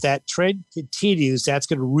 And if that trend continues, that's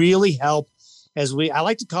going to really help I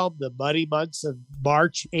like to call them the muddy months of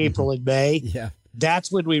March, April, and May. Yeah.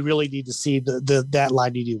 That's when we really need to see that La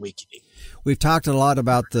Nina weakening. We've talked a lot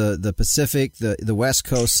about the Pacific, the West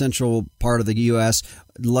Coast, central part of the U.S.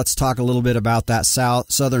 Let's talk a little bit about that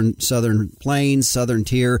southern plains, southern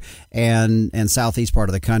tier, and southeast part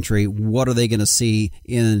of the country. What are they going to see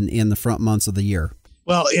in the front months of the year?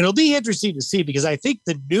 Well, it'll be interesting to see because I think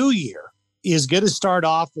the new year is going to start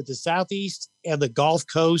off with the southeast and the Gulf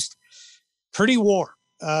Coast pretty warm.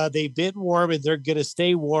 They've been warm and they're going to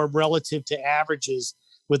stay warm relative to averages,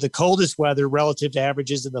 with the coldest weather relative to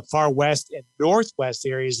averages in the far west and northwest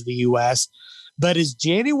areas of the U.S. But as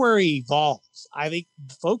January evolves, I think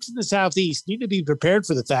folks in the southeast need to be prepared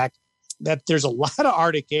for the fact that there's a lot of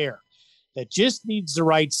Arctic air that just needs the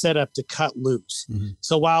right setup to cut loose. Mm-hmm.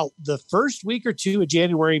 So while the first week or two of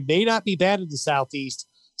January may not be bad in the southeast,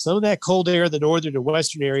 some of that cold air in the northern and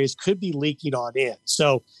western areas could be leaking on in.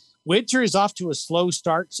 So winter is off to a slow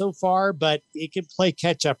start so far, but it can play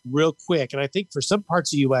catch up real quick. And I think for some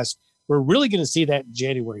parts of the U.S., we're really going to see that in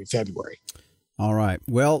January and February. All right.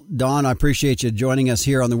 Well, Don, I appreciate you joining us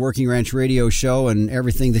here on the Working Ranch Radio Show and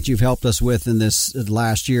everything that you've helped us with in this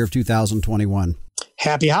last year of 2021.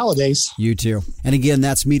 Happy holidays. You too. And again,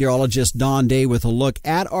 that's meteorologist Don Day with a look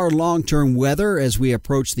at our long-term weather as we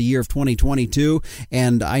approach the year of 2022.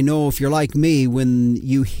 And I know if you're like me, when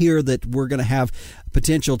you hear that we're going to have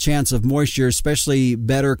potential chance of moisture, especially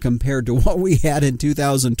better compared to what we had in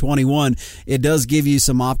 2021, it does give you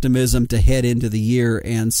some optimism to head into the year.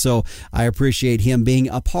 And so I appreciate him being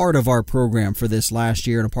a part of our program for this last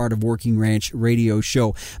year and a part of Working Ranch Radio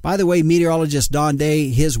Show. By the way, meteorologist Don Day,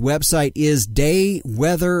 his website is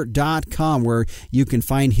dayweather.com, where you can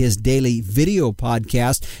find his daily video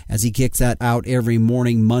podcast as he kicks that out every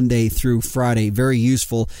morning, Monday through Friday. Very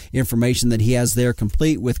useful information that he has there,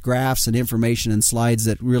 complete with graphs and information and slides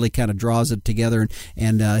that really kind of draws it together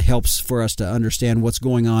and helps for us to understand what's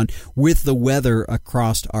going on with the weather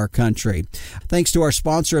across our country. Thanks to our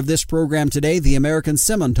sponsor of this program today, the American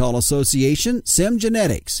Simmental Association,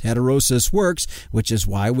 SimGenetics. Heterosis works, which is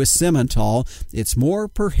why with Simmental, it's more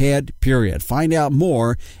per head, period. Find out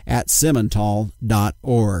more at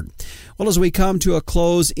simmental.org. Well, as we come to a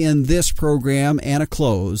close in this program and a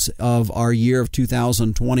close of our year of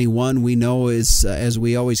 2021, we know as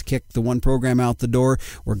we always kick the one program out the door,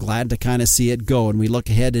 we're glad to kind of see it go. And we look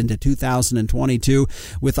ahead into 2022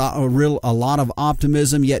 with a lot of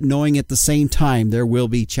optimism, yet knowing at the same time there will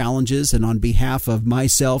be challenges. And on behalf of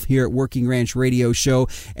myself here at Working Ranch Radio Show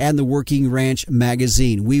and the Working Ranch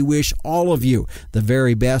Magazine, we wish all of you the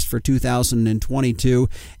very best for 2022,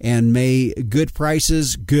 and may good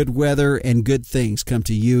prices, good weather, and good things come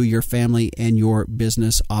to you, your family, and your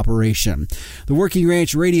business operation. The Working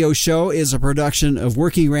Ranch Radio Show is a production of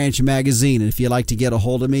Working Ranch Magazine. And if you'd like to get a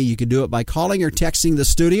hold of me, you can do it by calling or texting the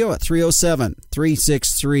studio at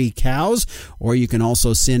 307-363-COWS, or you can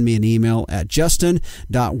also send me an email at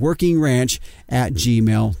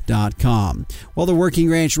justin.workingranch@gmail.com. Well, the Working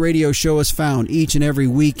Ranch Radio Show is found each and every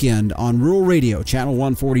weekend on Rural Radio, Channel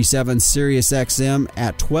 147, Sirius XM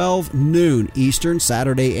at 12 noon Eastern,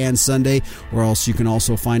 Saturday and Sunday, or else you can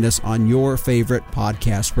also find us on your favorite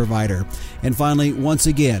podcast provider. And finally, once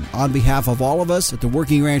again, on behalf of all of us at the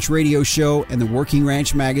Working Ranch Radio Show and the Working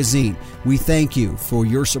Ranch Magazine, we thank you for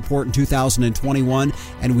your support in 2021,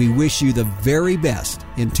 and we wish you the very best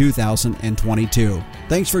in 2022.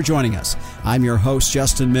 Thanks for joining us. I'm your host,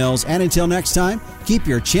 Justin Mills, and until next time, keep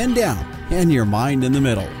your chin down and your mind in the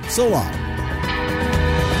middle. So long.